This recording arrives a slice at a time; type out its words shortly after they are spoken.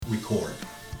record.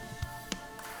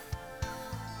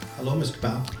 Hello, Ms.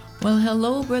 Kapow. Well,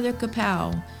 hello, Brother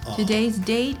Kapow. Today's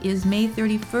date is May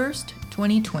 31st,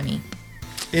 2020.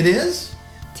 It is?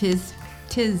 Tis.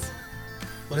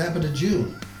 What happened to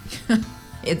June?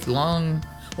 It's long.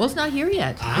 Well, it's not here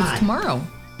yet. Ah. It's tomorrow.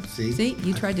 See,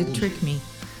 You tried to trick me.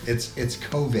 It's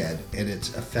COVID, and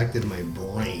it's affected my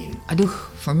brain.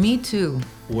 For me too.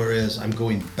 Whereas I'm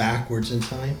going backwards in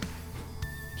time.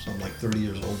 So I'm like 30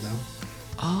 years old now.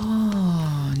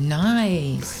 Oh,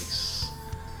 nice.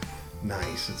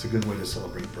 Nice. It's a good way to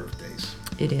celebrate birthdays.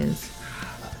 It is.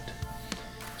 Love it.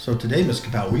 So today, Ms.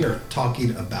 Kapow, we are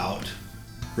talking about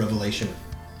Revelation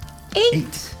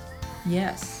 8.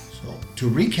 Yes. So to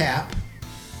recap,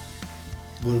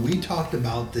 when we talked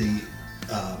about the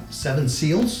 7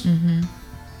 seals,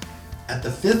 at the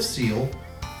 5th seal,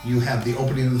 you have the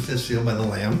opening of the 5th seal by the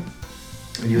Lamb,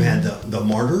 and you had the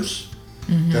martyrs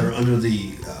that are under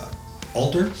the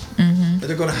altar. But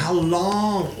they're going, how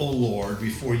long, O Lord,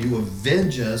 before you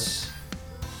avenge us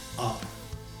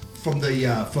from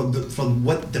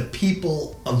what the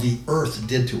people of the earth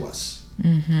did to us?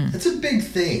 That's a big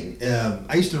thing.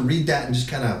 I used to read that and just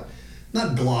kind of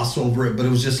not gloss over it, but it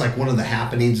was just like one of the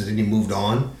happenings, and then you moved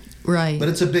on. Right. But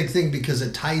it's a big thing because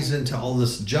it ties into all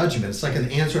this judgment. It's like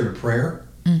an answer to prayer.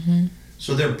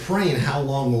 So they're praying, how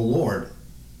long, O Lord?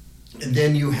 And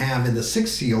then you have in the 6th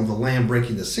seal, the Lamb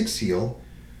breaking the 6th seal.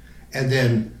 And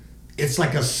then it's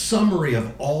like a summary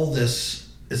of all this.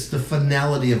 It's the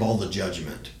finality of all the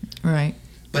judgment. Right.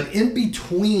 But in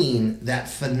between that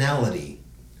finality,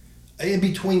 in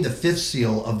between the 5th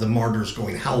seal of the martyrs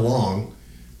going, how long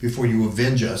before you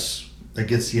avenge us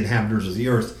against the inhabitants of the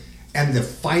earth, and the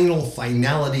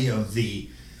finality of the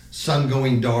sun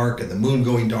going dark and the moon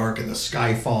going dark and the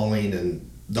sky falling and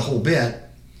the whole bit,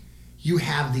 you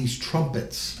have these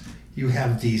trumpets, you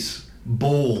have these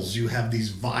bowls, you have these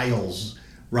vials,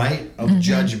 right, of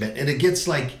judgment. And it gets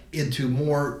like into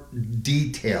more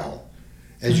detail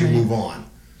as you move on.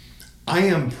 I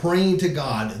am praying to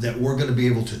God that we're going to be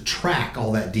able to track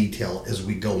all that detail as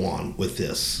we go on with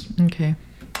this. Okay.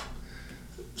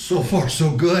 So far,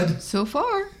 so good. So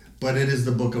far. But it is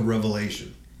the book of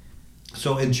Revelation.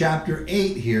 So in chapter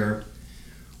 8 here,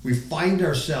 we find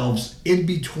ourselves in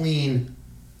between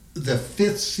the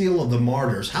 5th seal of the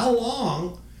martyrs, how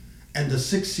long, and the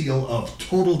 6th seal of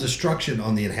total destruction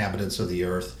on the inhabitants of the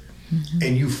earth.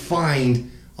 And you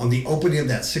find on the opening of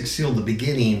that 6th seal, the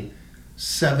beginning,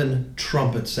 7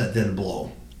 trumpets that then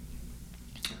blow.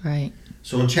 Right.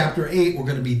 So in chapter 8, we're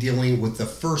going to be dealing with the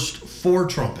first 4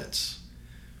 trumpets.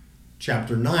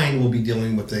 Chapter 9 will be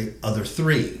dealing with the other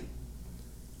 3.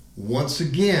 Once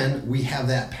again, we have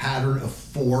that pattern of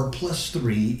 4 plus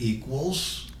 3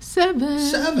 equals 7.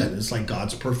 It's like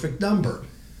God's perfect number.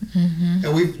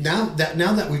 And we've now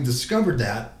that we've discovered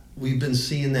that, we've been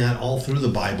seeing that all through the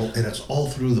Bible, and it's all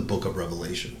through the book of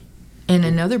Revelation. And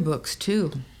in other books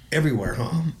too. Everywhere,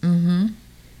 huh?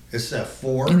 It's that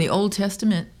 4. In the Old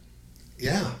Testament.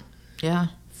 Yeah. Yeah.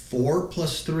 4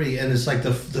 plus 3, and it's like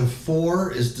the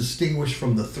 4 is distinguished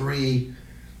from the 3,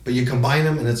 but you combine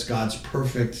them and it's God's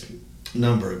perfect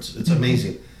number. It's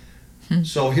amazing.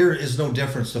 So here is no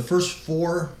difference. The first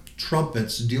 4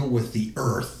 trumpets deal with the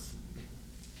earth,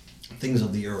 things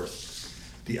of the earth.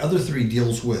 The other 3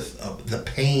 deals with the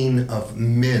pain of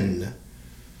men,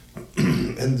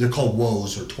 and they're called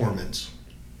woes or torments.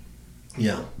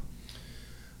 Yeah.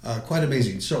 Quite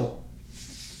amazing. So,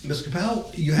 Ms.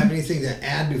 Kapow, you have anything to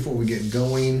add before we get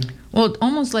going? Well,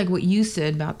 almost like what you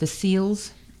said about the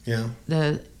seals. Yeah.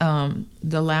 The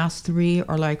last 3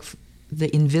 are like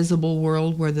the invisible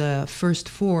world, where the first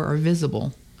 4 are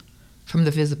visible from the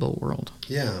visible world.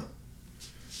 Yeah.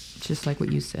 Just like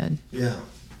what you said. Yeah.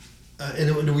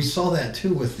 And we saw that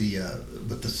too with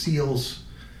the seals.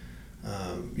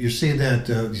 You're seeing that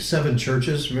the 7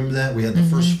 churches. Remember that we had the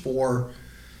first 4.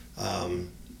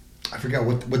 I forgot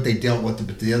what they dealt with,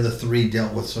 but the other 3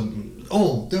 dealt with some.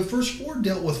 Oh, the first 4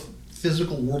 dealt with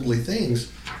physical, worldly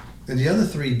things, and the other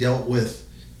 3 dealt with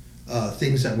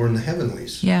things that were in the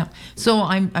heavenlies. Yeah. So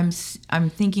I'm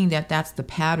thinking that that's the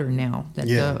pattern now.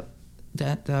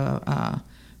 That the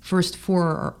first 4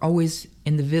 are always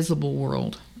in the visible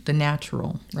world, the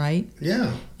natural, right?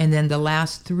 Yeah. And then the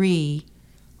last 3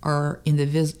 are in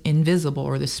the invisible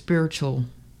or the spiritual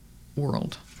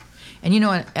world. And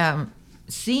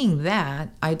seeing that,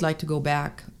 I'd like to go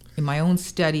back in my own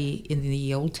study in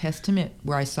the Old Testament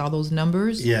where I saw those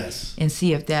numbers. Yes. And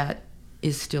see if that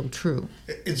is still true.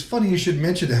 It's funny you should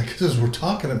mention that, because as we're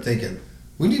talking, I'm thinking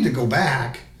we need to go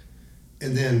back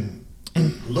and then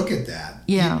look at that.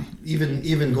 Yeah.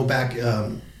 Even go back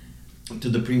to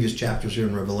the previous chapters here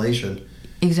in Revelation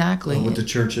Exactly. With the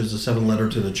churches, the 7 letter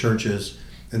to the churches,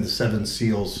 and the 7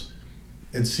 seals,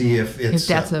 and see if it's... If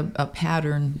that's a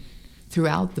pattern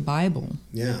throughout the Bible.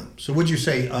 Yeah. So would you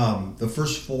say the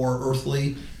first 4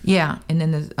 earthly? Yeah, and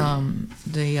then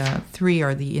the 3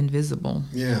 are the invisible.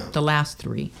 Yeah. The last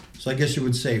 3. So I guess you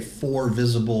would say 4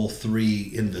 visible,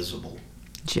 3 invisible.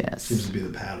 Yes. Seems to be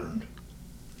the pattern.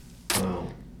 Wow.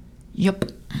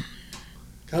 Yep.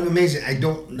 Kind of amazing. I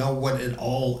don't know what it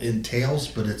all entails,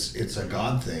 but it's a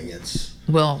God thing.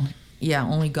 Well, yeah,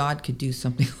 only God could do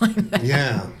something like that.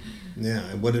 Yeah.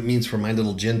 And what it means for my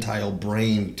little Gentile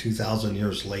brain 2,000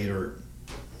 years later.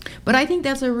 But I think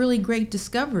that's a really great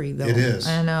discovery, though. It is.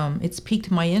 And it's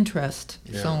piqued my interest.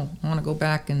 Yeah. So I want to go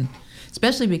back and,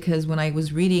 especially because when I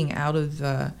was reading out of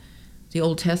the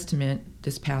Old Testament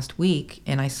this past week,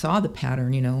 and I saw the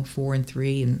pattern, 4 and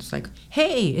 3, and it's like,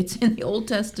 hey, it's in the Old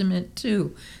Testament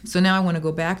too. So now I want to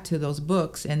go back to those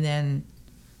books and then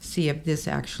see if this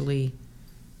actually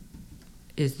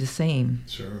is the same.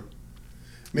 Sure.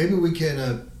 Maybe we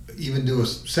can even do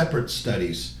separate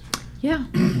studies. Yeah.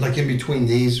 Like in between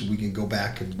these, we can go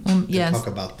back and talk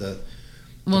about the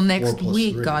next 4 +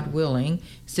 week, 3. God willing,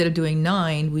 instead of doing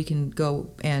 9, we can go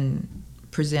and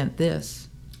present this.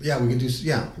 Yeah, we can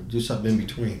do something in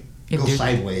between. Go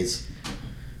sideways.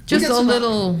 Just a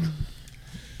little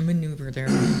maneuver there.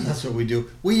 That's what we do.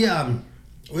 We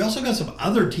also got some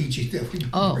other teaching that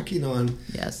we've been working on.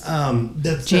 Yes.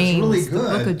 That's James, really good.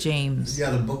 the book of James.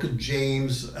 Yeah, the book of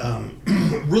James.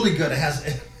 Really good.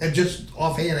 It just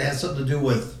offhand, it has something to do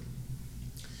with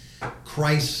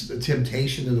Christ's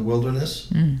temptation in the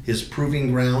wilderness, his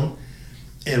proving ground,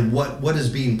 and what is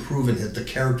being proven. The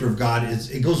character of God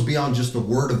it goes beyond just the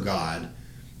word of God.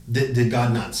 Did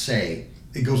God not say?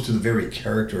 It goes to the very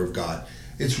character of God.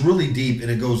 It's really deep,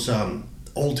 and it goes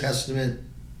Old Testament,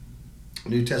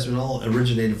 New Testament, all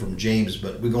originated from James,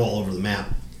 but we go all over the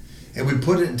map. And we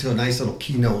put it into a nice little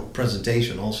keynote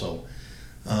presentation also.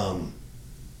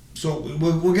 So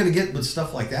we're going to get with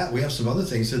stuff like that. We have some other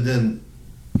things, and then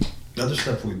other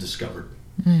stuff we've discovered.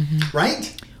 Mm-hmm.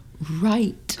 Right?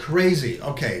 Crazy.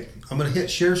 Okay, I'm going to hit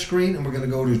share screen, and we're going to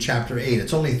go to chapter 8.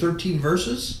 It's only 13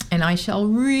 verses. And I shall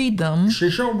read them.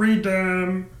 She shall read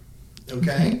them.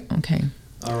 Okay? Okay.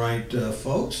 All right,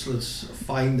 folks, let's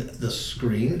find the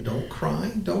screen. Don't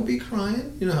cry. Don't be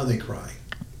crying. You know how they cry.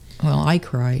 Well, I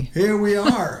cry. Here we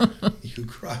are. You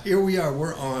cry. Here we are.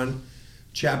 We're on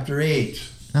chapter 8.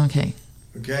 Okay.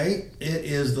 Okay? It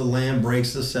is the Lamb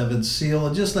breaks the 7th seal.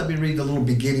 And just let me read the little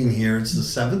beginning here. It's the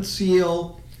 7th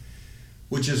seal,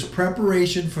 which is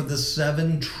preparation for the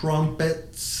 7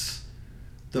 trumpets,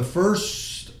 the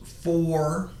first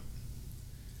 4,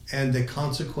 and the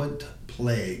consequent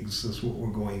plagues is what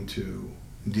we're going to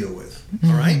deal with.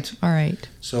 All right? All right.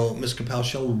 So Ms. Capel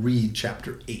shall read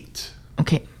chapter 8.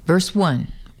 Okay, verse 1.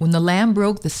 When the Lamb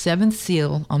broke the 7th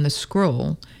seal on the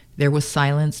scroll, there was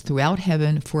silence throughout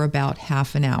heaven for about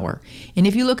half an hour. And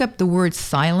if you look up the word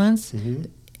silence,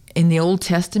 in the Old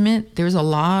Testament, there's a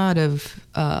lot of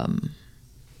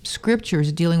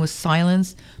scriptures dealing with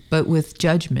silence, but with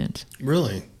judgment.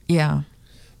 Really? Yeah.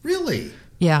 Really?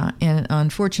 Yeah, and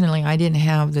unfortunately, I didn't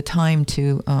have the time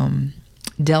to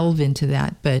delve into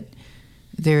that, but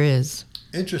there is.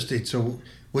 Interesting. So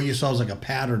what you saw is like a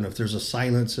pattern. If there's a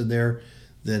silence in there,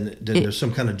 then there's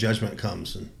some kind of judgment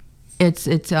comes. And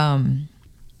it's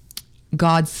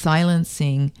God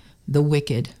silencing the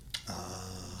wicked.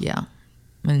 Yeah,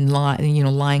 and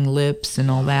lying lips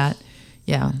and all that.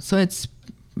 Yeah, so it's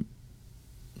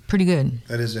pretty good.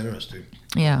 That is interesting.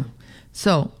 Yeah.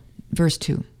 So, verse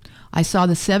 2. I saw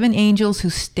the 7 angels who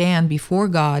stand before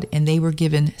God, and they were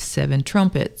given 7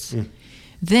 trumpets.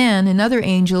 Then another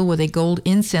angel with a gold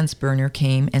incense burner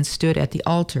came and stood at the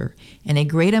altar, and a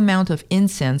great amount of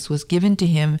incense was given to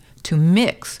him to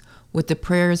mix with the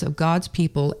prayers of God's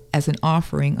people as an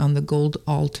offering on the gold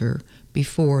altar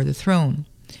before the throne.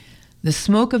 The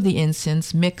smoke of the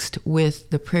incense mixed with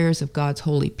the prayers of God's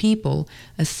holy people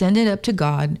ascended up to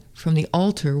God from the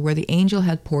altar where the angel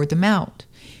had poured them out.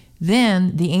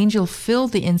 Then the angel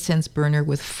filled the incense burner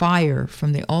with fire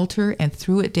from the altar and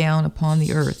threw it down upon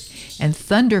the earth. And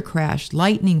thunder crashed,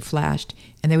 lightning flashed,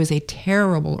 and there was a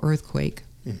terrible earthquake.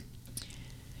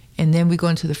 And then we go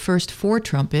into the first 4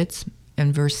 trumpets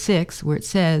in verse 6, where it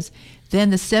says, Then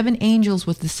the 7 angels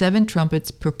with the 7 trumpets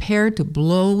prepared to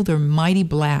blow their mighty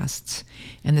blasts.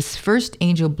 And the first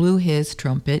angel blew his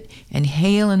trumpet, and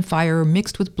hail and fire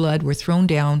mixed with blood were thrown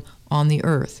down on the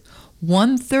earth.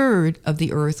 1/3 of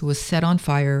the earth was set on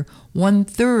fire,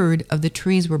 1/3 of the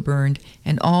trees were burned,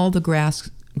 and all the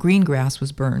green grass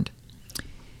was burned.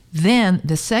 Then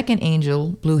the second angel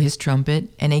blew his trumpet,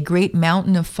 and a great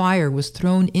mountain of fire was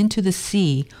thrown into the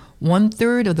sea.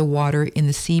 1/3 of the water in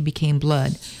the sea became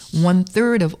blood.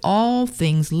 1/3 of all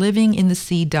things living in the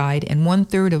sea died, and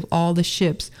 1/3 of all the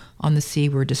ships on the sea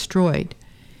were destroyed.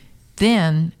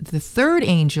 Then the third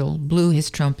angel blew his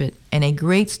trumpet, and a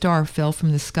great star fell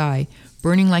from the sky,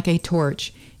 burning like a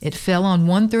torch. It fell on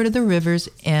 1/3 of the rivers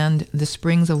and the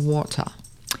springs of water.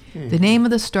 The name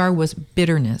of the star was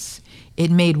Bitterness. It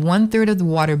made 1/3 of the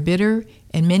water bitter,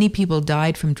 and many people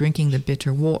died from drinking the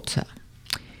bitter water.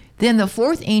 Then the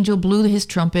fourth angel blew his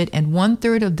trumpet, and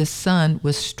 1/3 of the sun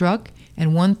was struck,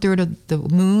 and 1/3 of the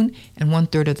moon, and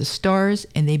 1/3 of the stars,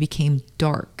 and they became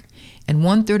dark. And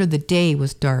 1/3 of the day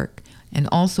was dark, and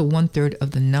also 1/3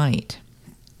 of the night.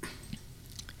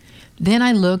 Then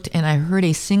I looked, and I heard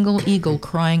a single eagle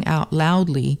crying out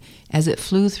loudly as it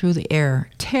flew through the air,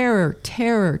 "Terror,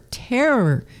 terror,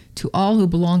 terror to all who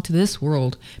belong to this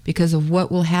world, because of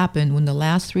what will happen when the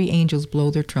last three angels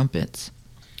blow their trumpets."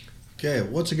 Okay,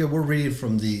 once again, we're reading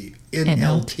from the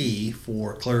NLT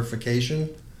for clarification.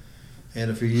 And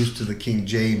if you're used to the King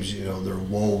James, you know, they're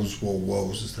woes, woe,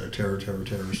 woes instead of terror, terror,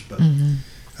 terrors. But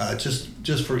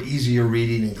just for easier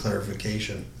reading and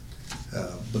clarification.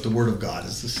 But the Word of God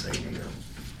is the same in there.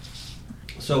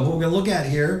 So what we're going to look at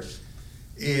here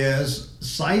is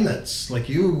silence, like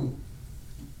you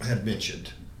had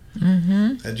mentioned.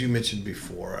 Had you mentioned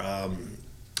before.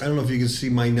 I don't know if you can see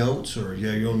my notes or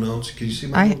your notes. Can you see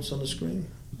my notes on the screen?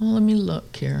 Well, let me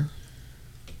look here.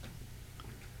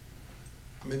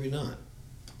 Maybe not.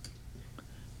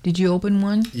 Did you open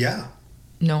one? Yeah.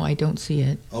 No, I don't see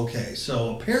it. Okay,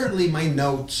 so apparently my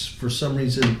notes, for some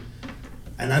reason,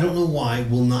 and I don't know why,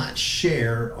 will not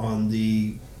share on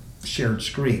the shared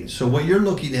screen. So what you're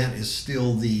looking at is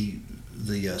still the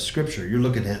scripture. You're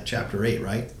looking at chapter 8,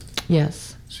 right?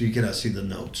 Yes. So you cannot see the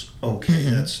notes. Okay,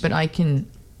 that's... But I can,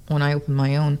 when I open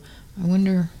my own, I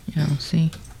wonder, see.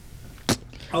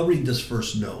 I'll read this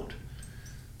first note.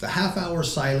 The half-hour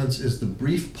silence is the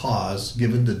brief pause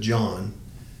given to John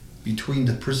between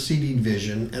the preceding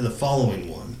vision and the following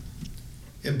one,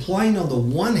 implying on the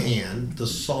one hand the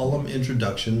solemn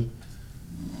introduction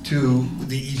to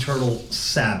the eternal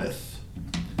Sabbath,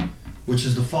 which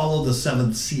is to follow the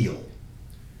seventh seal,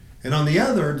 and on the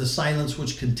other, the silence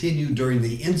which continued during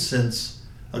the incense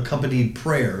accompanied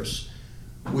prayers,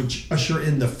 which usher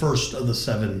in the first of the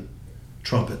seven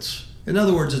trumpets. In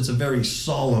other words, it's a very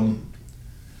solemn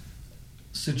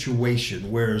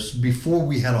situation, whereas before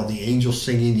we had all the angels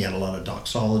singing, you had a lot of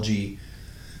doxology,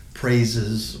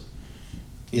 praises,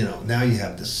 now you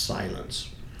have this silence.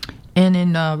 And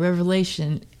in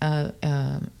Revelation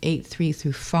 8, 3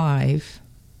 through 5,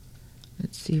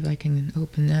 let's see if I can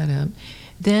open that up.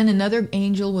 Then another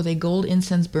angel with a gold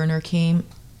incense burner came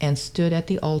and stood at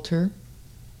the altar.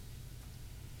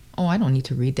 Oh, I don't need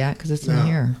to read that because it's in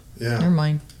here. Yeah. Never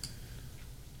mind.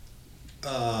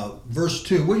 Verse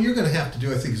 2, what you're going to have to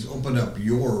do, I think, is open up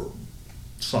your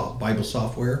Bible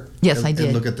software. Yes, I did.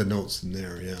 And look at the notes in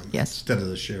there, yeah. Yes. Instead of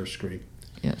the share screen.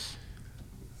 Yes.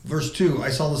 Verse 2, I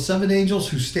saw the seven angels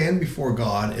who stand before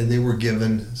God, and they were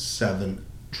given seven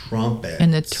trumpets.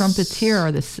 And the trumpets here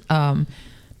are the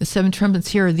seven trumpets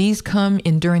here. These come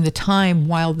in during the time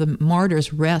while the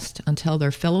martyrs rest until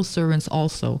their fellow servants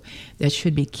also that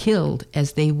should be killed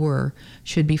as they were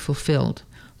should be fulfilled.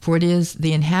 For it is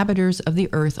the inhabitants of the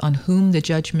earth on whom the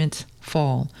judgments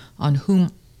fall, on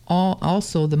whom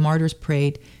also the martyrs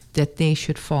prayed that they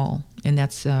should fall. And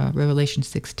that's Revelation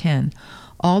 6:10.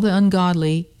 All the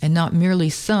ungodly, and not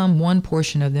merely some, one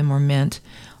portion of them are meant,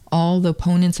 all the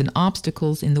opponents and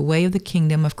obstacles in the way of the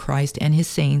kingdom of Christ and his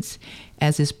saints,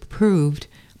 as is proved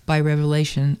by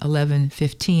Revelation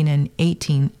 11:15 and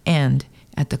 18, and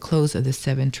at the close of the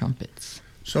seven trumpets.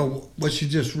 So what you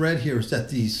just read here is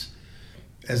that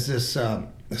as this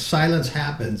silence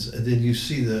happens, and then you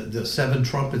see the seven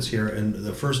trumpets here, and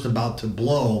the first about to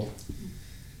blow,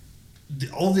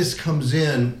 all this comes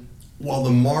in while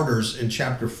the martyrs in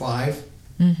chapter 5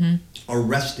 are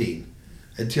resting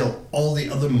until all the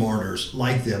other martyrs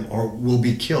like them will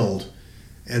be killed,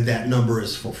 and that number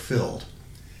is fulfilled.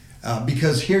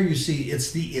 Because here you see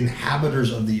it's the inhabitants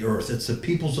of the earth. It's the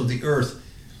peoples of the earth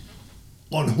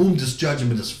on whom this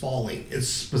judgment is falling. It's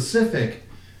specific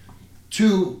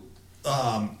to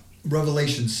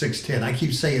Revelation 6:10. I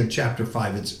keep saying chapter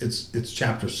 5. It's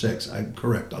chapter 6. I'm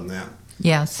correct on that.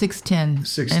 Yeah, 6:10.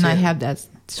 6:10. And I have that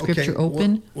scripture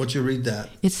open. What'd you read that?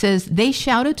 It says, they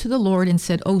shouted to the Lord and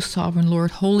said, O sovereign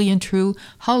Lord, holy and true,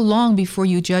 how long before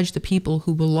you judge the people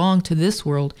who belong to this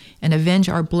world and avenge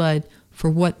our blood for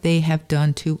what they have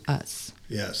done to us?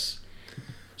 Yes.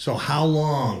 So how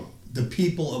long the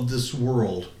people of this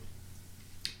world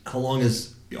How long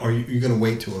are you going to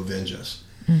wait to avenge us?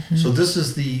 So this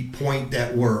is the point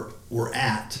that we're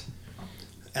at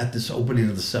this opening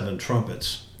of the seven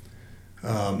trumpets.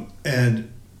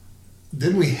 And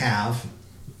then we have,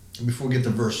 before we get to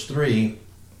verse 3,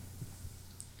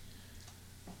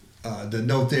 the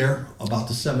note there about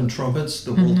the seven trumpets,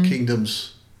 the world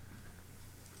kingdoms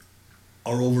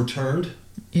are overturned.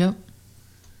 Yep.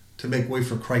 To make way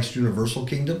for Christ's universal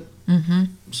kingdom.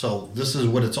 So this is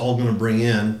what it's all going to bring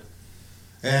in.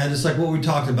 And it's like what we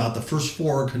talked about. The first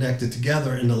four are connected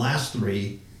together, and the last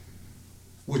three,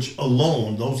 which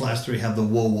alone, those last three have the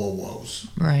woe, woe, woes.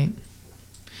 Right.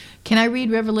 Can I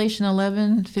read Revelation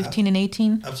 11, 15 and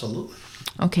 18? Absolutely.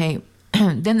 Okay.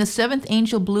 Then the seventh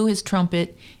angel blew his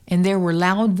trumpet, and there were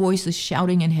loud voices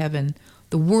shouting in heaven,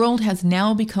 "The world has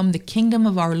now become the kingdom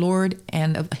of our Lord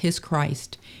and of his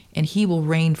Christ, and he will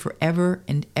reign forever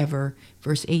and ever."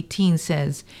 Verse 18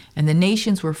 says, "And the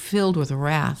nations were filled with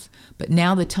wrath, but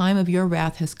now the time of your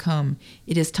wrath has come.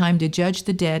 It is time to judge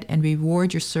the dead and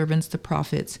reward your servants the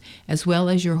prophets, as well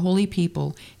as your holy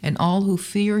people and all who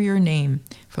fear your name,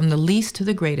 from the least to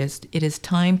the greatest. It is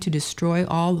time to destroy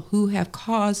all who have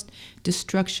caused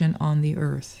destruction on the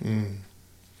earth."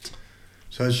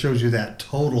 So that shows you that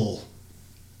total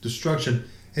destruction.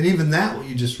 And even that, what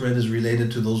you just read, is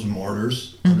related to those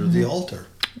martyrs under the altar.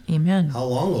 Amen. How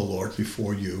long, O Lord,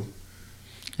 before you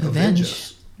avenge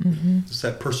us? It's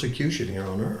that persecution here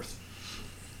on earth.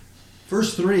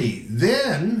 Verse 3,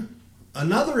 then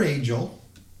another angel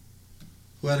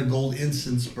who had a gold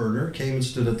incense burner came and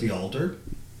stood at the altar.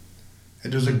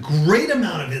 And there's a great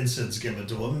amount of incense given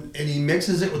to him, and he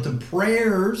mixes it with the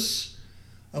prayers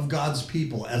of God's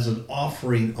people as an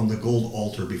offering on the gold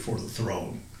altar before the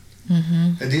throne.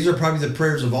 And these are probably the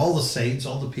prayers of all the saints,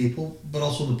 all the people, but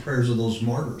also the prayers of those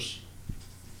martyrs.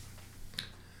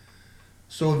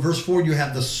 So in verse 4, you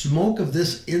have the smoke of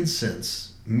this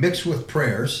incense mixed with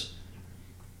prayers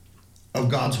of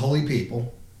God's holy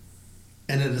people,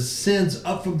 and it ascends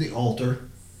up from the altar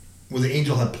where the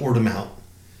angel had poured them out.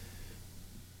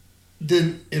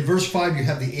 Then in verse 5, you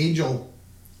have the angel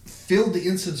filled the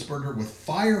incense burner with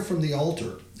fire from the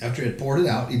altar. After he had poured it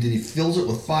out, he fills it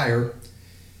with fire,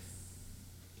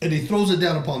 and he throws it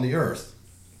down upon the earth.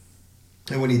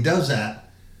 And when he does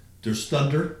that, there's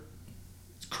thunder,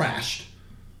 crashed,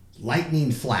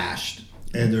 lightning flashed,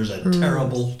 and there's a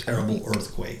terrible, terrible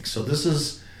earthquake. So this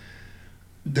is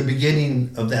the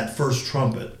beginning of that first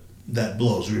trumpet that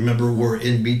blows. Remember, we're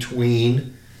in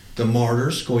between the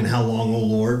martyrs going, "How long, O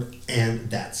Lord?"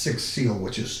 and that sixth seal,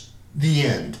 which is the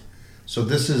end. So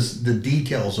this is the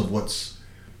details of what's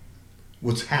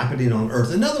happening on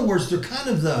earth. In other words, they're kind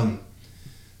of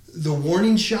the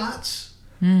warning shots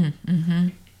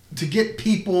to get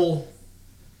people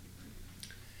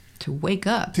to wake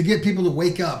up. To get people to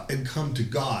wake up and come to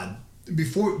God.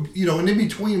 Before, and in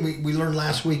between, we learned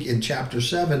last week in chapter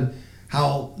 7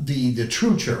 how the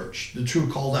true church, the true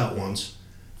called out ones,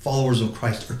 followers of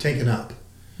Christ, are taken up.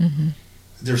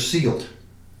 They're sealed.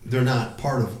 They're not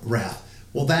part of wrath.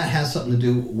 Well, that has something to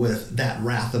do with that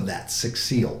wrath of that sixth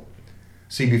seal.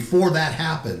 See, before that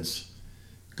happens,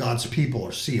 God's people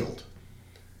are sealed.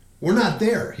 We're not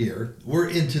there here. We're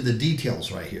into the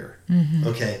details right here.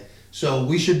 Okay? So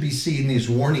we should be seeing these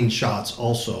warning shots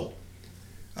also,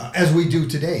 as we do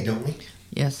today, don't we?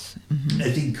 Yes.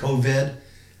 I think COVID,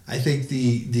 I think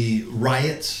the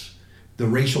riots, the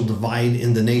racial divide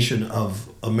in the nation of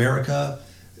America,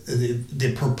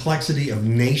 the perplexity of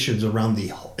nations around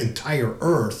the entire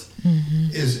earth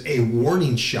is a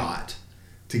warning shot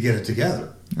to get it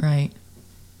together. Right.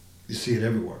 You see it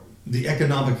everywhere. The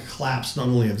economic collapse, not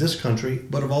only of this country,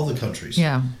 but of all the countries.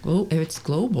 Yeah, it's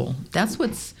global. That's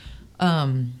what's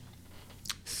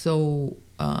so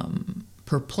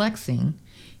perplexing,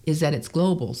 is that it's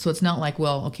global. So it's not like,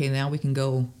 well, okay, now we can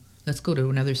go, let's go to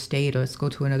another state or let's go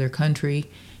to another country.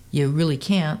 You really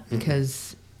can't,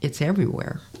 because it's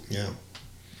everywhere. Yeah.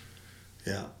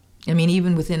 Yeah. I mean,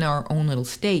 even within our own little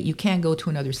state, you can't go to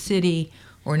another city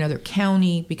or another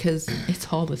county because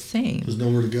it's all the same. There's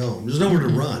nowhere to go. There's nowhere to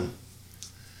run.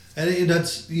 And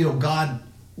that's, God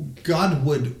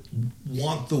would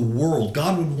want the world,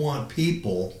 God would want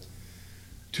people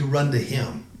to run to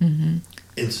Him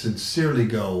and sincerely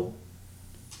go.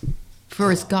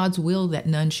 For it's God's will that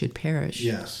none should perish.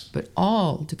 Yes. But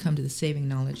all to come to the saving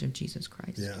knowledge of Jesus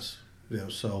Christ. Yes.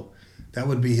 So that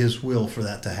would be His will for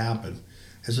that to happen.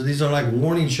 And so these are like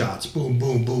warning shots. Boom,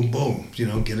 boom, boom, boom.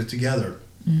 Get it together.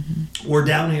 We're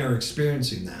down here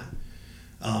experiencing that.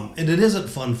 And it isn't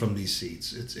fun from these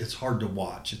seats. It's hard to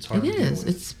watch. It's hard to deal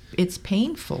with. It's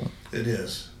painful. It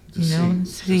is.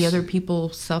 See other people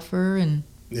suffer and.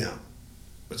 Yeah,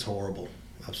 it's horrible.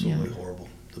 absolutely horrible.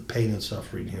 The pain and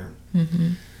suffering here.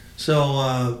 Mm-hmm.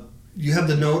 So you have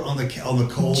the note on the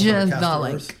coals on the cast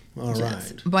of earth? All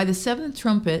right. By the seven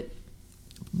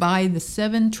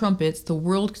trumpets, the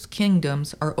world's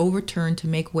kingdoms are overturned to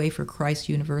make way for Christ's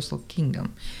universal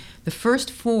kingdom. The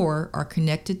first four are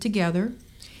connected together,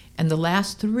 and the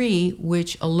last three,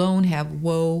 which alone have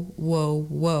woe, woe,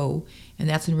 woe, and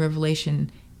that's in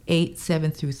Revelation 8,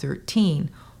 7 through 13.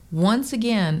 Once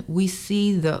again, we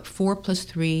see the 4 plus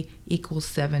 3 equals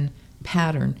 7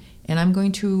 pattern. And I'm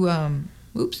going to,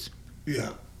 Yeah.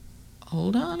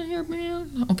 Hold on here,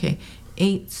 man. Okay,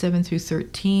 8, 7 through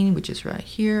 13, which is right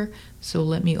here. So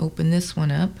let me open this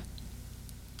one up.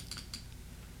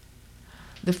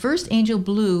 The first angel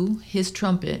blew his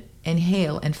trumpet, and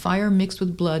hail and fire mixed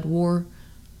with blood were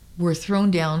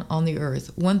thrown down on the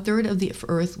earth. 1/3 of the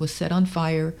earth was set on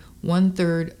fire.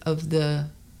 1/3 of the...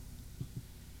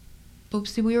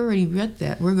 Oopsie, we already read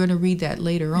that. We're going to read that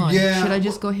later on. Yeah. Should I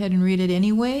just go ahead and read it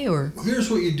anyway, or?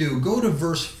 Here's what you do. Go to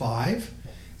verse 5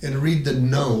 and read the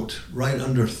note right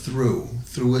under threw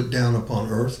it down upon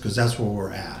earth, because that's where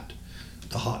we're at.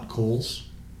 The hot coals.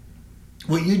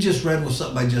 What you just read was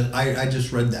something I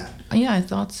just read that. Yeah, I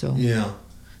thought so. Yeah.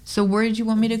 So where did you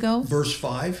want me to go? Verse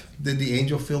 5. Did the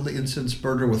angel fill the incense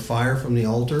burner with fire from the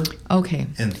altar? Okay.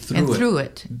 And threw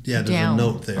it. Yeah, there's down. a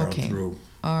note there Okay. on through.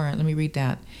 All right, let me read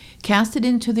that. Cast it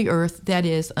into the earth, that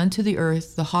is, unto the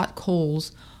earth, the hot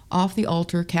coals off the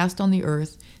altar cast on the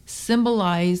earth,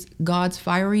 symbolize God's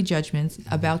fiery judgments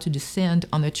about to descend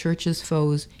on the church's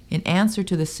foes in answer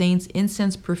to the saints'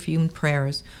 incense-perfumed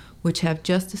prayers, which have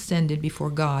just ascended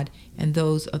before God and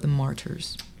those of the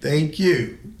martyrs. Thank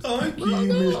you. Thank you,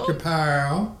 Mr.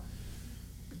 Powell.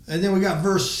 And then we got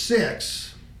verse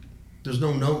 6. There's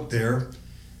no note there.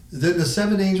 Then the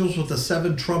 7 angels with the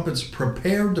 7 trumpets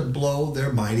prepared to blow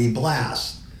their mighty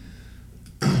blast.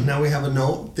 Now we have a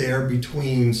note there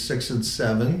between 6 and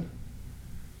 7.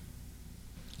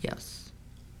 Yes.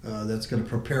 That's going to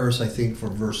prepare us, I think, for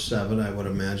verse 7, I would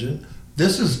imagine.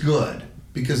 This is good,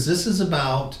 because this is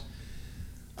about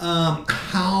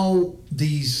how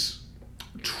these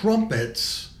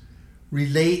trumpets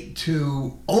relate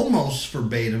to, almost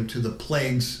verbatim, to the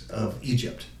plagues of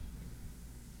Egypt.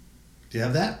 Do you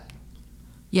have that?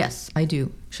 Yes, I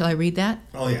do. Shall I read that?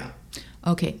 Oh, yeah.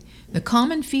 Okay. The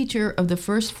common feature of the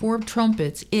first 4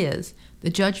 trumpets is the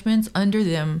judgments under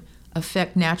them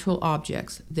affect natural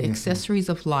objects, the accessories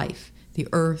of life, the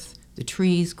earth, the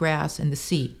trees, grass, and the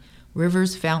sea,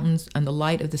 rivers, fountains, and the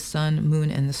light of the sun, moon,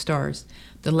 and the stars.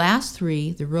 The last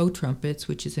 3, the roe trumpets,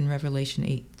 which is in Revelation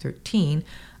 8:13,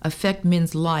 affect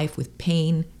men's life with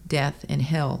pain, death, and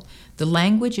hell. The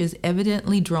language is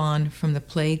evidently drawn from the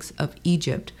plagues of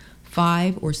Egypt,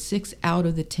 5 or 6 out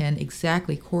of the 10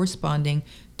 exactly corresponding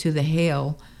to the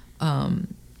hail,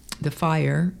 the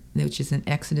fire, which is in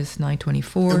Exodus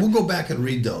 9:24. And we'll go back and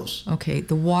read those. Okay,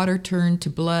 the water turned to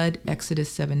blood,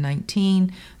 Exodus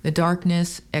 7:19. The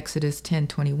darkness, Exodus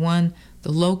 10:21.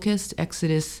 The locust,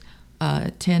 Exodus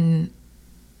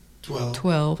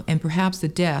 10:12, and perhaps the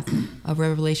death of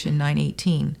Revelation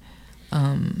 9:18.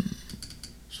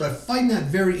 So I find that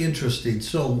very interesting.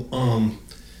 So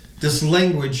this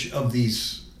language of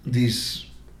these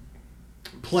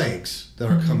plagues that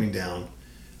are coming down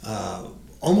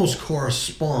almost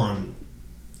correspond,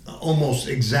 almost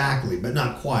exactly, but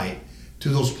not quite, to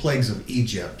those plagues of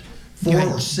Egypt. 4 Right.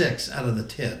 or 6 out of the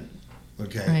 10.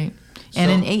 Okay. Right. And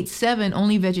So- in 8:7,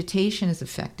 only vegetation is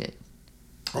affected.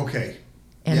 Okay.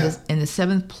 And, Yeah. the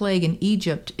 7th plague in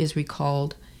Egypt is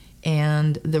recalled,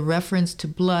 and the reference to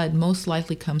blood most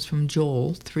likely comes from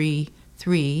Joel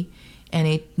 3:3, and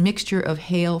a mixture of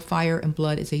hail, fire, and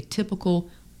blood is a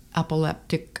typical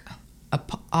apocalyptic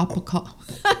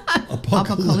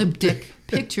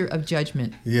picture of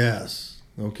judgment. Yes.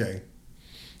 Okay.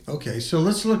 Okay. So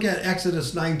let's look at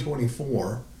Exodus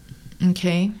 9:24.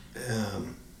 Okay.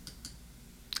 Um,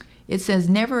 It says,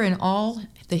 never in all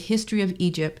the history of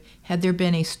Egypt had there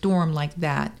been a storm like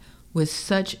that, with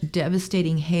such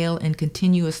devastating hail and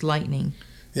continuous lightning.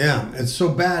 yeah. It's so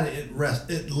bad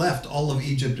it left all of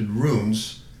Egypt in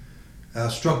ruins,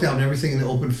 struck down everything in the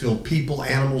open field, people,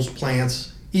 animals,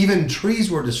 plants, even trees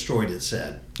were destroyed, it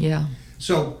said. Yeah.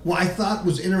 So what I thought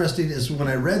was interesting is when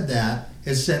I read that,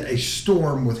 it said a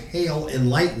storm with hail and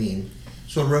lightning.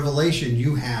 So in Revelation,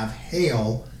 you have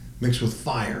hail mixed with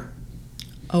fire.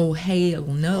 Oh, hail,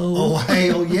 no. Oh,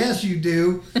 hail, yes, you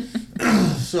do.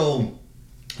 So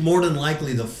more than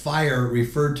likely, the fire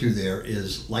referred to there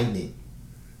is lightning.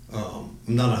 I'm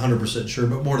not 100% sure,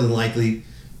 but more than likely,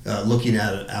 looking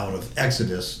at it out of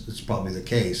Exodus, it's probably the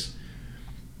case.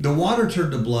 The water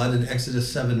turned to blood in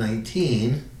Exodus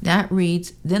 7:19. That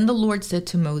reads, Then the Lord said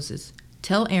to Moses,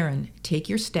 Tell Aaron, take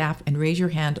your staff and raise your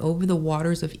hand over the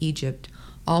waters of Egypt,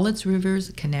 all its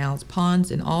rivers, canals, ponds,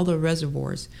 and all the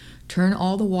reservoirs. Turn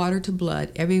all the water to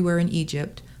blood everywhere in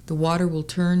Egypt. The water will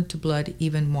turn to blood,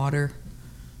 even water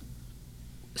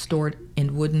stored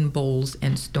in wooden bowls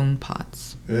and stone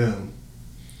pots. Yeah.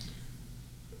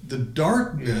 The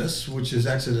darkness, which is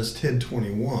Exodus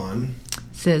 10:21.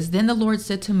 Says, Then the Lord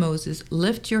said to Moses,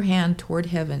 Lift your hand toward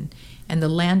heaven, and the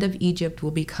land of Egypt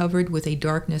will be covered with a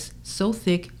darkness so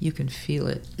thick you can feel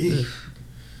it.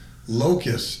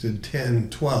 Locust in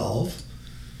 10:12.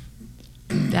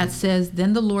 That says,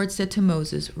 Then the Lord said to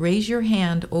Moses, Raise your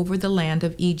hand over the land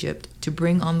of Egypt to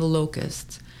bring on the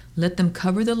locusts. Let them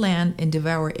cover the land and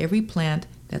devour every plant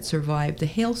that survived the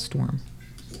hailstorm.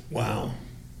 Wow.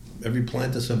 Every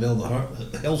plant that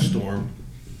survived the hailstorm,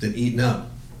 then eaten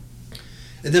up.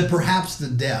 And then perhaps the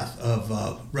death of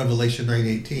Revelation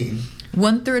 9:18.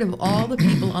 1/3 of all the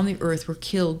people on the earth were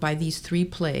killed by these 3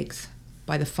 plagues,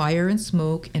 by the fire and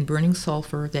smoke and burning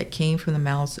sulfur that came from the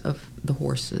mouths of the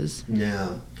horses.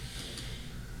 Yeah.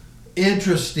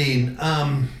 Interesting.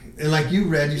 And like you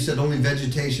read, you said only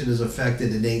vegetation is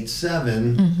affected in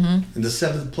 8:7, and the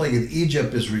 7th plague in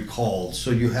Egypt is recalled. So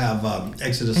you have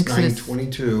Exodus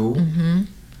 9:22.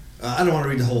 I don't want to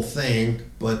read the whole thing,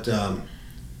 but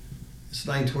it's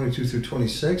 9:22 through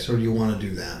 26, or do you want to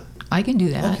do that? I can do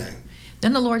that. Okay.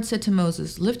 Then the Lord said to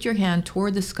Moses, Lift your hand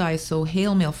toward the sky so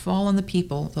hail may fall on the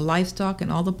people, the livestock,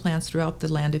 and all the plants throughout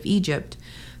the land of Egypt.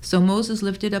 So Moses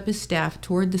lifted up his staff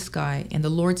toward the sky, and the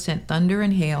Lord sent thunder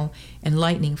and hail, and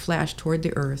lightning flashed toward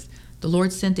the earth. The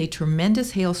Lord sent a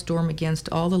tremendous hailstorm against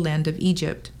all the land of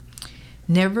Egypt.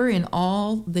 Never in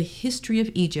all the history of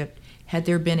Egypt had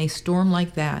there been a storm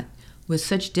like that, with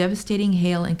such devastating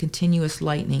hail and continuous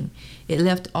lightning. It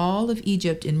left all of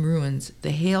Egypt in ruins.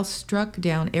 The hail struck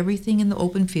down everything in the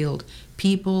open field,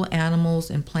 people,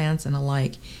 animals, and plants and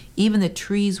alike. Even the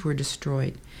trees were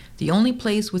destroyed. The only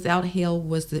place without hail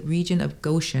was the region of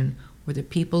Goshen, where the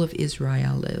people of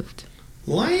Israel lived.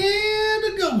 Land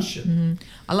of Goshen.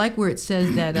 I like where it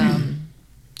says that,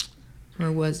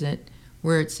 where was it?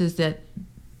 Where it says that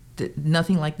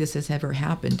nothing like this has ever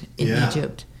happened in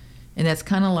Egypt. And that's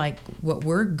kind of like what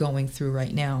we're going through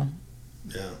right now.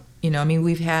 Yeah. You know, I mean,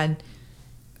 we've had,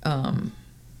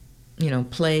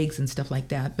 plagues and stuff like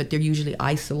that, but they're usually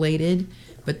isolated.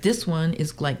 But this one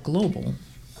is like global.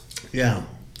 Yeah.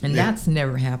 And that's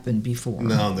never happened before.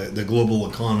 No, the global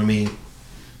economy.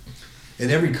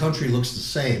 And every country looks the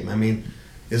same. I mean,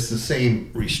 it's the same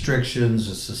restrictions,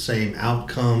 it's the same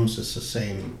outcomes, it's the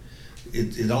same,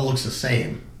 it all looks the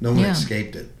same. No one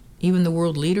escaped it. Even the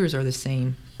world leaders are the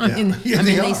same. Yeah.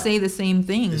 They say the same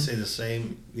thing. They say the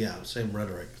same, same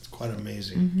rhetoric. It's quite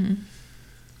amazing.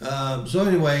 So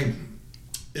anyway,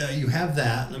 you have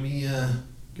that. Let me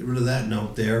get rid of that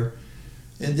note there.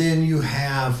 And then you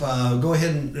have, go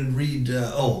ahead and read,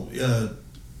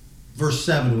 verse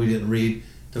 7 we didn't read.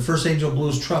 The first angel blew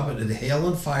his trumpet, and hail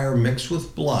and fire mixed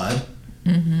with blood.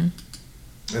 And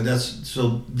that's,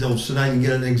 so now you can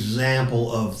get an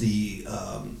example of the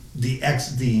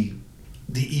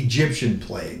Egyptian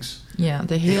plagues. Yeah,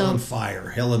 the hail and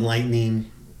fire, hail and lightning,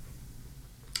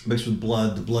 mixed with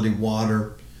blood, the bloody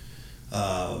water,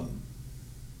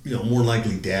 more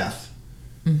likely death.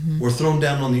 Were thrown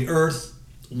down on the earth.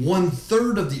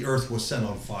 1/3 of the earth was set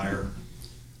on fire.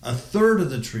 1/3 of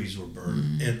the trees were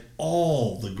burned, and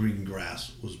all the green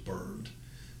grass was burned.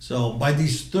 So by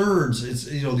these thirds, it's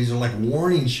these are like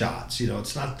warning shots.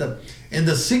 It's not and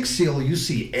the 6th seal, you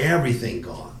see everything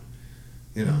gone.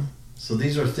 So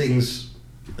these are things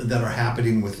that are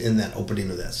happening within that opening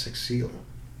of that 6th seal.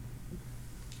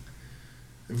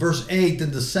 In verse 8,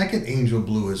 then the second angel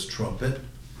blew his trumpet.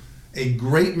 A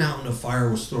great mountain of fire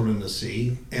was thrown in the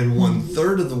sea, and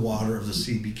 1/3 of the water of the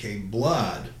sea became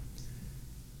blood.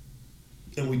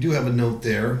 And we do have a note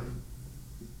there.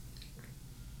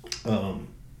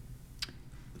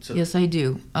 Yes, I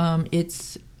do.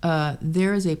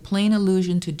 There is a plain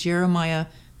allusion to Jeremiah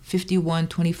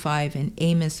 51:25 and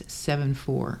Amos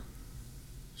 7:4.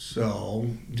 So,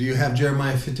 do you have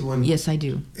Jeremiah 51? Yes, I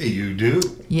do. You do?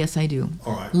 Yes, I do.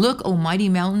 All right. Look, O mighty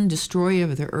mountain, destroyer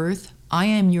of the earth, I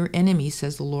am your enemy,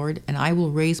 says the Lord, and I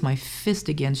will raise my fist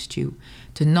against you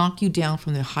to knock you down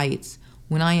from the heights.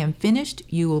 When I am finished,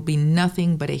 you will be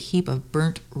nothing but a heap of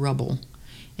burnt rubble.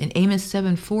 And Amos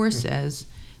 7:4 says,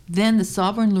 Then the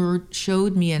sovereign Lord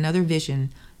showed me another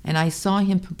vision, and I saw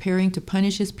him preparing to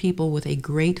punish his people with a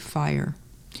great fire.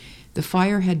 The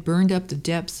fire had burned up the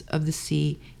depths of the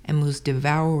sea and was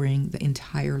devouring the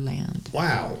entire land.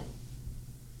 Wow.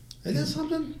 Isn't that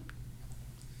something?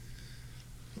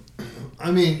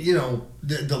 I mean,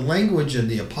 the language and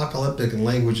the apocalyptic and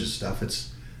language and stuff,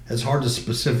 it's hard to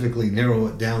specifically narrow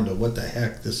it down to what the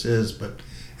heck this is. But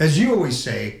as you always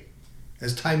say,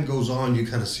 as time goes on, you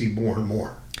kind of see more and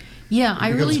more. Yeah, I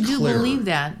really becomes do clearer. believe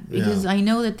that, because Yeah. I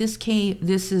know that this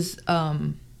is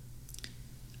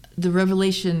the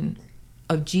revelation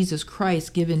of Jesus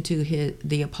Christ given to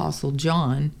the Apostle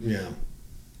John, Yeah.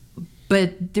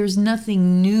 but there's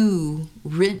nothing new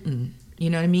written. You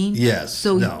know what I mean? Yes.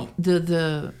 So No.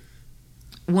 the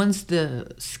once the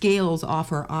scales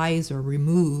off our eyes are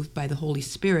removed by the Holy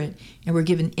Spirit and we're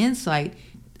given insight,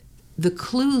 the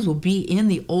clues will be in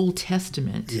the Old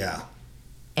Testament. Yeah.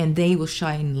 And they will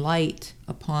shine light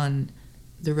upon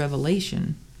the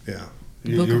Revelation, Yeah.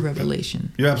 the book of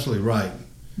Revelation. You're absolutely right.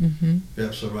 Mm-hmm. You're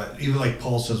absolutely right. Even like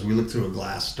Paul says, we look through a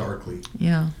glass darkly,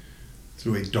 Yeah.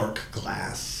 through a dark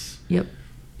glass. Yep.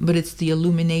 But it's the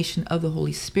illumination of the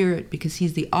Holy Spirit, because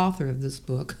he's the author of this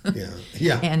book. Yeah.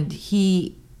 Yeah. And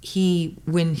he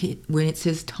when it's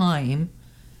his time,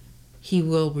 he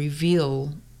will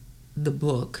reveal the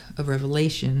book of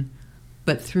Revelation,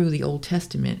 but through the Old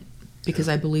Testament, because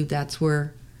I believe that's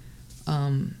where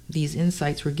these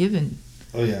insights were given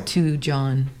Oh, yeah. to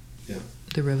John, Yeah.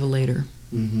 the Revelator.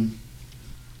 Mm-hmm.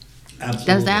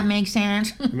 Absolutely. Does that make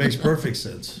sense? It makes perfect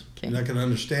sense. Okay. You're not going to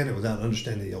understand it without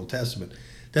understanding the Old Testament.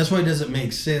 That's why it doesn't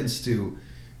make sense to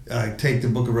take the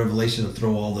book of Revelation and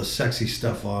throw all the sexy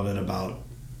stuff on it about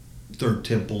third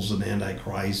temples and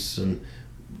antichrists and,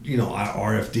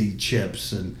 RFD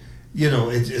chips. And,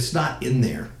 it's not in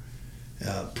there.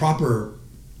 Proper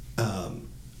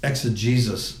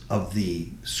exegesis of the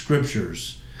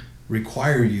scriptures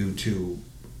require you to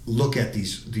look at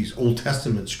these Old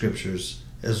Testament scriptures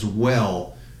as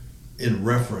well in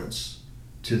reference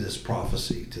to this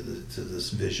prophecy, to this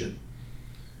vision.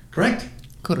 Correct?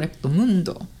 Correcto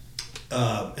mundo.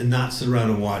 And not sit around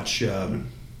and watch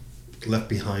Left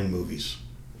Behind movies.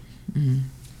 Mm-hmm.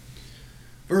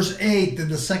 Verse 8, then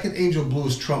the second angel blew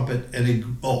his trumpet, and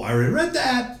I already read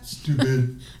that.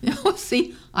 Stupid.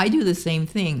 See, I do the same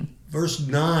thing. Verse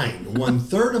 9,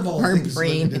 1/3 of all Our things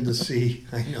brain. living in the sea,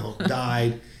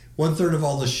 died. 1/3 of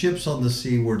all the ships on the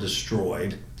sea were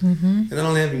destroyed. Mm-hmm. And I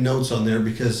don't have any notes on there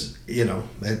because,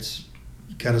 it's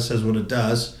kind of says what it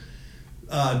does.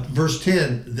 Verse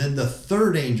 10, then the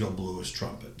third angel blew his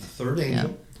trumpet. The third angel.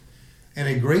 Yeah. And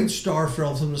a great star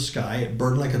fell from the sky. It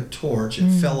burned like a torch. It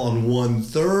fell on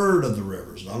 1/3 of the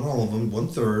rivers, not all of them,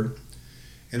 1/3,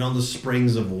 and on the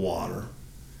springs of water.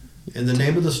 And the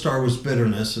name of the star was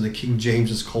bitterness, and the King James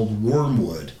is called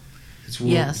wormwood. It's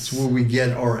where we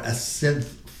get our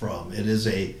acinth from. It is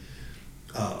a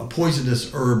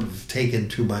poisonous herb. If taken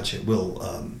too much, it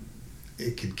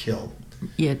can kill.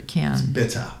 It can.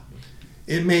 Bitter.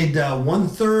 It made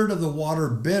 1/3 of the water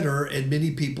bitter, and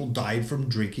many people died from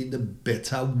drinking the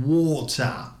bitter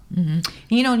water.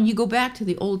 Mm-hmm. And you go back to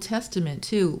the Old Testament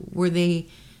too, where they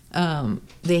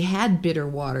had bitter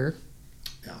water.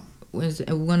 Yeah. Was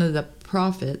one of the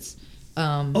prophets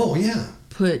Oh yeah.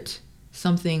 put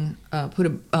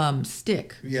a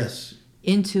stick Yes.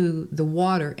 into the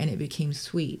water, and it became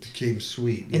sweet. Became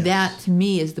sweet. And yes. that, to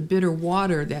me, is the bitter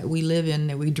water that we live in,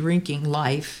 that we drinking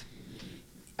life.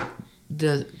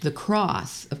 The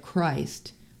cross of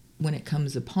Christ, when it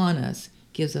comes upon us,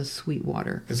 gives us sweet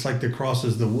water. It's like the cross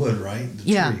is the wood, right? The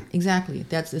Yeah, tree. exactly.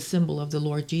 That's a symbol of the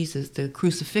Lord Jesus, the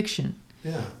crucifixion.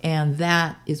 Yeah. And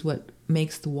that is what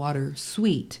makes the water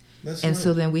sweet. That's and so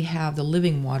right. then we have the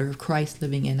living water of Christ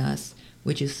living in us,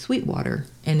 which is sweet water,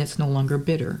 and it's no longer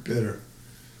bitter. Bitter.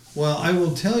 Well, I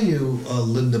will tell you,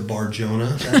 Linda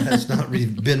Barjona, that has not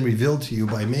been revealed to you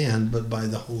by man, but by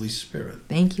the Holy Spirit.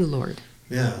 Thank you, Lord.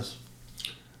 Yes.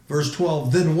 Verse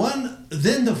 12,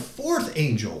 then the fourth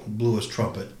angel blew his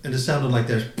trumpet, and it sounded like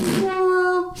this.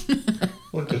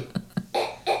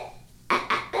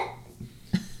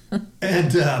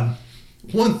 And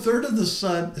 1/3 of the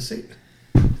sun, see,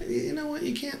 you know what,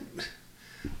 you can't.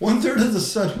 1/3 of the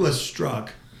sun was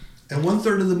struck, and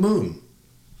 1/3 of the moon,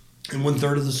 and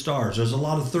 1/3 of the stars. There's a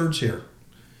lot of thirds here.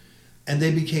 And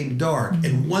they became dark,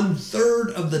 and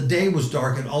 1/3 of the day was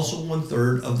dark, and also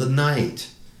 1/3 of the night.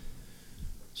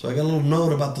 So I got a little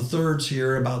note about the thirds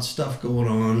here, about stuff going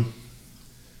on.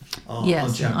 On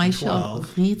Yes, chapter and I 12. shall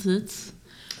read it.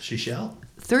 She shall.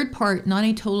 Third part, not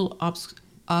a total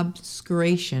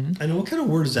obscuration. I know, what kind of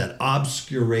word is that?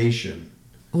 Obscuration.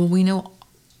 Well, we know.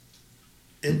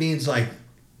 It means like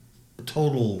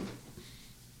total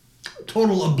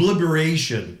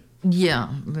obliteration, Yeah,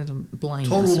 blindness.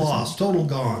 total or loss, total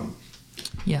gone.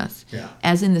 something. Yes. Yeah.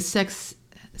 As in the sixth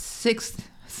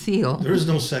seal. There is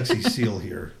no sexy seal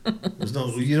here. There's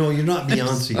no, you're not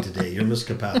Beyonce today. You're Miss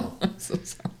Capel. I'm so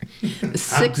sorry. The I'm too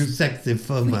sixth, sexy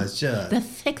for my shirt. the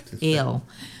sixth seal.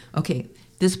 Okay,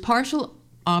 this partial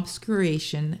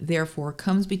obscuration, therefore,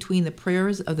 comes between the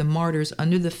prayers of the martyrs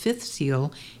under the fifth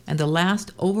seal and the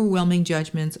last overwhelming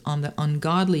judgments on the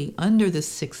ungodly under the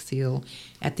sixth seal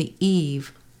at the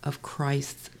eve of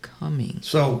Christ's coming.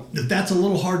 So if that's a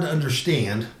little hard to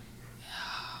understand,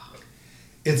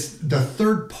 it's the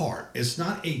third part. It's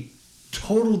not a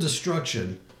total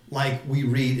destruction like we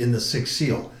read in the sixth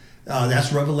seal.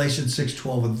 That's Revelation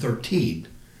 6:12 and 13,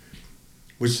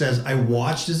 which says, I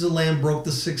watched as the Lamb broke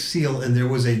the sixth seal, and there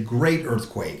was a great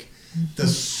earthquake. The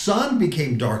sun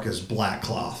became dark as black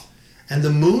cloth, and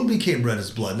the moon became red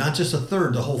as blood, not just a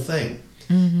third, the whole thing.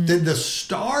 Then the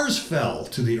stars fell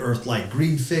to the earth like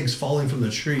green figs falling from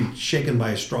the tree, shaken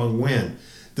by a strong wind.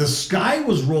 The sky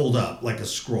was rolled up like a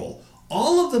scroll.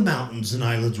 All of the mountains and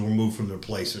islands were moved from their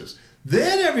places.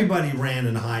 Then everybody ran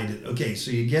and hid. Okay,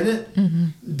 so you get it?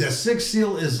 The sixth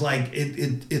seal is like,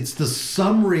 it's the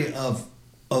summary of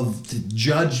the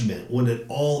judgment when it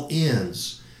all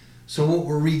ends. So what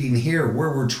we're reading here, where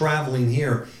we're traveling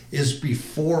here, is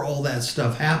before all that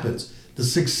stuff happens. The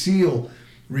sixth seal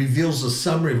reveals a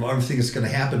summary of everything that's going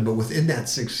to happen, but within that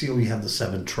sixth seal, you have the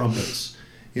seven trumpets,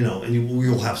 and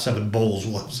we'll have seven bowls,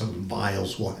 we'll have seven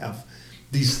vials, we'll have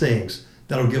these things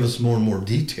that'll give us more and more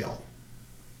detail.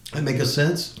 That make a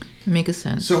sense? Make a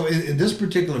sense. So in this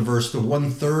particular verse, the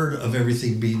 1/3 of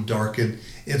everything being darkened,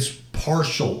 it's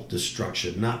partial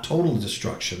destruction, not total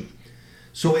destruction.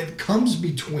 So it comes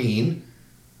between,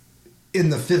 in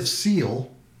the fifth seal,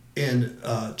 in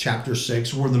chapter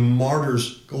 6, where the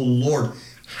martyrs go, Lord,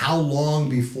 how long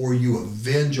before you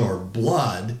avenge our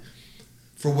blood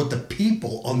for what the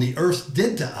people on the earth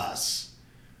did to us?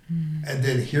 And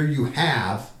then here you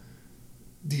have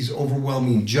these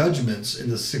overwhelming judgments in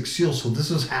the sixth seal. So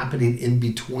this is happening in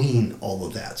between all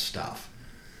of that stuff.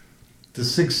 The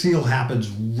sixth seal happens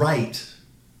right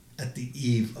at the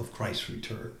eve of Christ's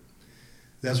return.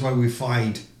 That's why we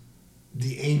find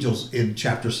the angels in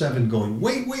chapter 7 going,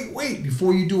 wait,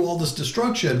 before you do all this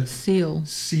destruction,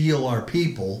 seal our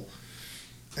people.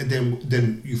 And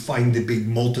then you find the big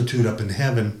multitude up in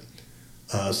heaven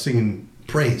singing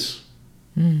praise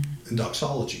and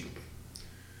doxology.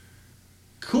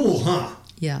 Cool, huh?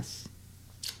 Yes.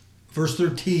 Verse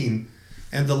 13,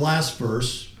 and the last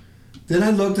verse, then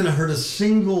I looked and I heard a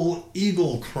single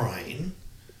eagle crying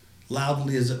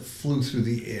loudly as it flew through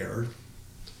the air.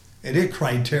 And it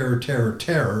cried, terror, terror,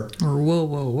 terror. Or whoa,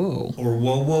 whoa, whoa. Or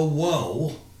whoa, whoa,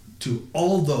 whoa, to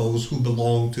all those who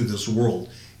belong to this world.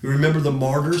 You remember the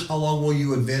martyrs? How long will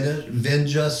you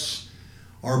avenge us,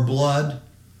 our blood?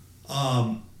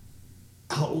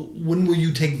 When will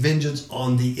you take vengeance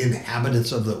on the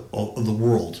inhabitants of the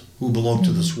world who belong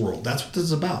to this world? That's what this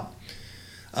is about.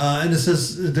 And it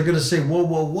says they're going to say, whoa,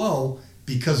 whoa, whoa,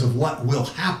 because of what will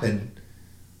happen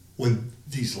when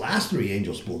these last three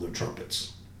angels blow their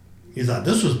trumpets. You thought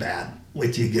this was bad.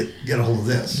 Wait till you get a hold of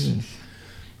this.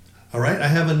 All right, I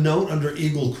have a note under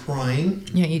eagle crying.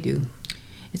 Yeah, you do.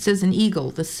 It says an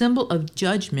eagle, the symbol of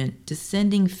judgment,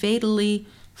 descending fatally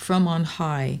from on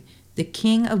high, the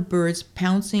king of birds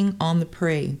pouncing on the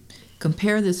prey.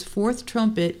 Compare this fourth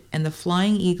trumpet and the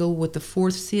flying eagle with the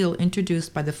fourth seal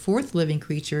introduced by the fourth living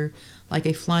creature, like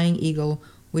a flying eagle,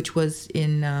 which was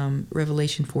in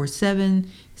Revelation 4:7,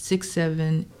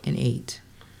 6:7, and 8.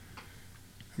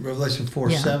 Revelation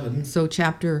 4:7. So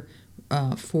chapter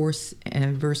 4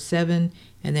 and verse 7,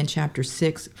 and then chapter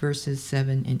 6, verses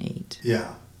 7 and 8.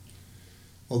 Yeah.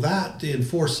 Well, that in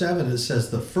 4:7 it says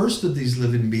the first of these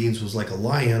living beings was like a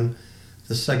lion,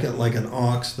 the second like an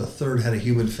ox, the third had a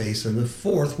human face, and the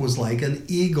fourth was like an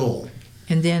eagle.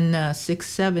 And then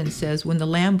 6:7 says, when the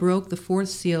Lamb broke the fourth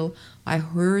seal, I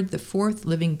heard the fourth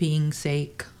living being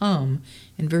say, come.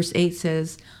 And verse 8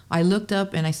 says, I looked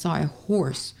up and I saw a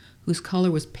horse whose color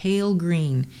was pale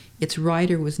green. Its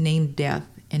rider was named Death,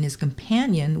 and his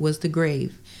companion was the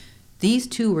grave. These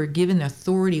two were given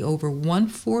authority over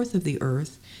 1/4 of the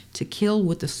earth to kill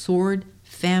with the sword,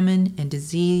 famine, and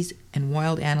disease, and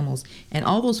wild animals. And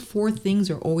all those four things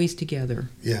are always together.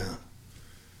 Yeah.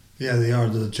 Yeah, they are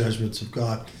the judgments of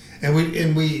God. And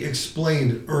we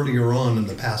explained earlier on in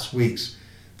the past weeks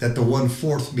that the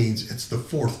 1/4 means it's the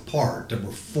fourth part. There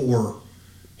were 4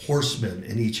 horsemen,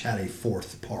 and each had a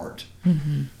fourth part.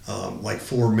 Like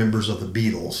 4 members of the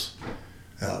Beatles.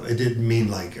 It didn't mean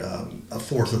like a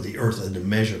fourth of the earth in the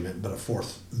measurement, but a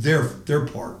fourth. Their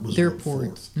part was their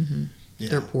 1/4. Yeah.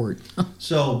 Their port.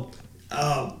 So,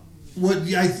 what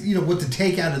to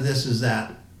take out of this is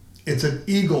that it's an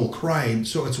eagle crying.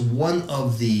 So it's one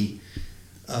of the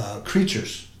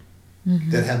creatures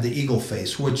that have the eagle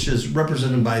face, which is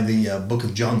represented by the book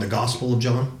of John, the Gospel of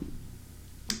John.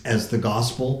 as the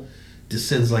gospel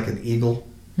descends like an eagle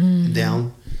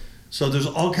down. So there's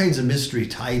all kinds of mystery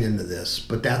tied into this,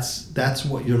 but that's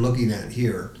what you're looking at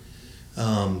here.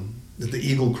 The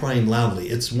eagle crying loudly.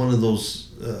 It's one of those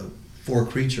four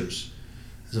creatures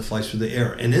as it flies through the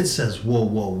air. And it says, woe,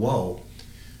 woe, woe,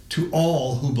 to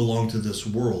all who belong to this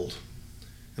world.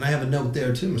 And I have a note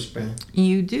there too, Miss Brown.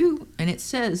 You do. And it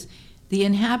says, the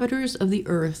inhabitants of the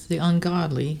earth, the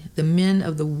ungodly, the men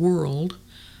of the world,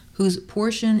 whose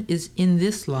portion is in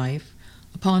this life,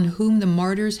 upon whom the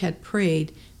martyrs had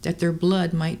prayed that their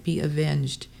blood might be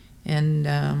avenged. And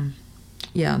and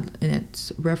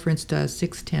it's referenced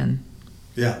 6:10.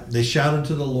 Yeah, they shouted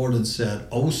to the Lord and said,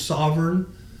 O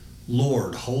sovereign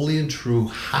Lord, holy and true,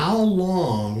 how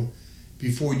long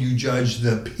before you judge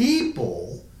the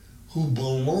people who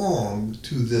belong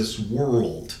to this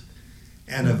world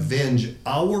and avenge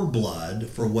our blood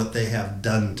for what they have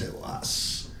done to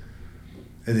us?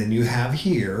 And then you have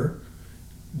here,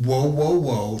 woe, woe,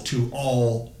 woe to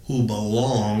all who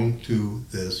belong to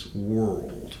this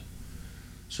world.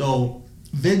 So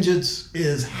vengeance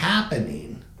is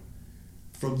happening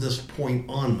from this point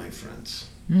on, my friends.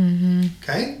 Mm-hmm.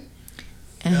 Okay?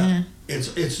 Uh-huh.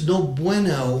 It's no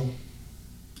bueno.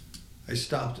 I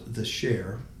stopped the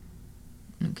share.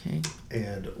 Okay.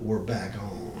 And we're back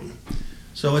on.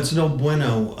 So it's no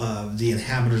bueno, the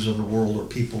inhabitants of the world or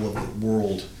people of the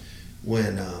world,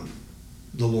 when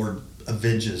the Lord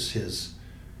avenges his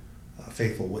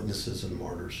faithful witnesses and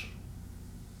martyrs.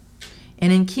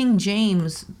 And in King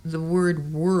James, the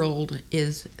word world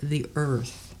is the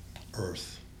earth.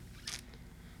 Earth.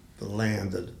 The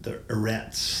land, the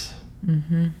eretz.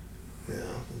 Mm-hmm. Yeah.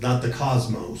 Not the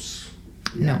cosmos.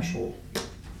 The No. actual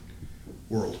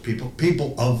world.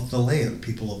 People of the land.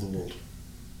 People of the world.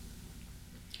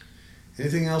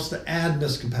 Anything else to add,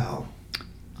 Miss Kapow?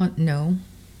 No.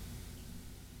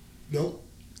 Nope.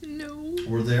 No.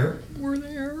 We're there. We're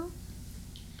there.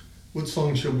 What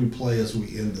song should we play as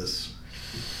we end this?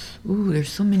 Ooh, there's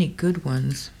so many good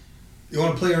ones. You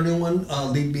want to play our new one,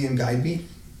 Lead Me and Guide Me?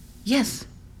 Yes.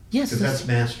 Yes. Because that's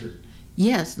mastered.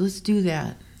 Yes, let's do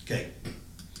that. Okay.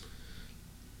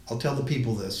 I'll tell the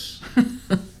people this.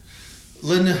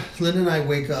 Lynn and I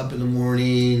wake up in the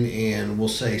morning and we'll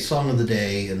say Song of the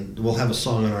Day, and we'll have a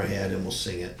song in our head and we'll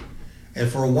sing it. And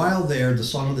for a while there, the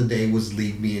song of the day was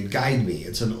Lead Me and Guide Me.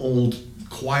 It's an old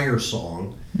choir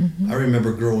song I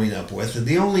remember growing up with. And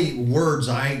the only words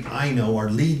I know are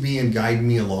lead me and guide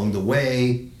me along the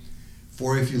way,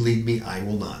 for if you lead me, I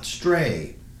will not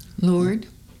stray. Lord,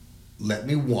 let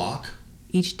me walk.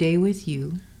 Each day with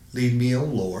you. Lead me, O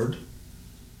Lord,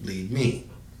 lead me.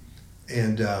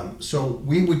 And so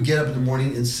we would get up in the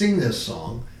morning and sing this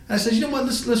song. And I said, you know what,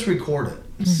 let's record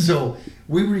it. So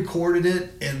we recorded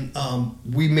it, and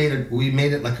we made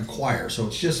it like a choir. So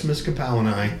it's just Miss Kapow and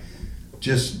I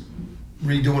just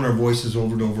redoing our voices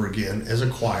over and over again as a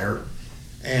choir.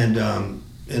 And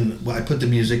I put the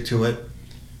music to it.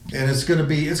 And it's gonna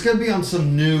be on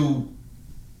some new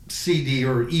CD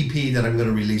or EP that I'm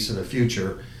gonna release in the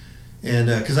future. And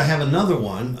because I have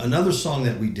another song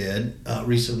that we did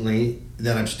recently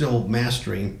that I'm still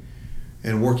mastering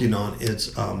and working on.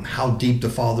 It's How Deep the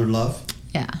Father Love.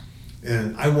 Yeah.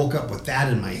 And I woke up with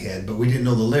that in my head, but we didn't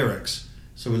know the lyrics.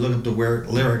 So we looked up the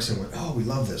lyrics and went, oh, we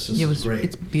love this. This is great.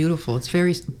 It's beautiful. It's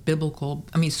very biblical.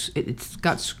 I mean, it's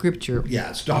got scripture. Yeah,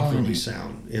 it's doctrinally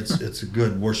sound. It's a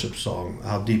good worship song,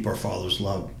 How Deep Our Father's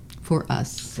Love. For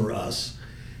us. For us.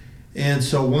 And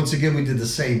so once again, we did the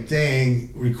same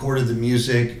thing, recorded the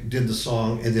music, did the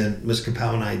song, and then Miss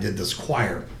Kapow and I did this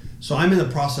choir. So I'm in the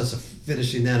process of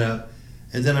finishing that up.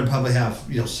 And then I probably have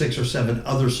 6 or 7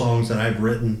 other songs that I've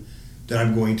written that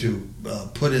I'm going to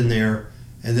put in there,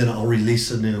 and then I'll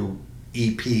release a new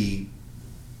EP.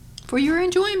 For your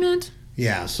enjoyment.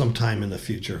 Yeah, sometime in the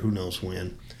future, who knows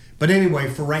when. But anyway,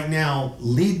 for right now,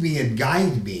 Lead Me and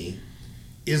Guide Me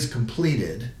is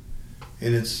completed,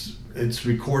 and it's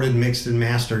recorded, mixed, and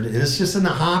mastered, and it's just in the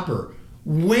hopper,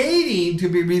 waiting to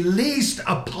be released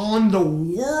upon the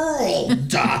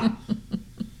world.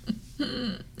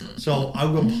 So I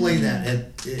will play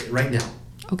that right now.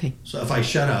 Okay. So if I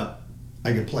shut up,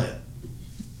 I can play it.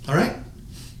 All right?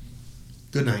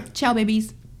 Good night. Ciao,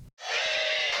 babies.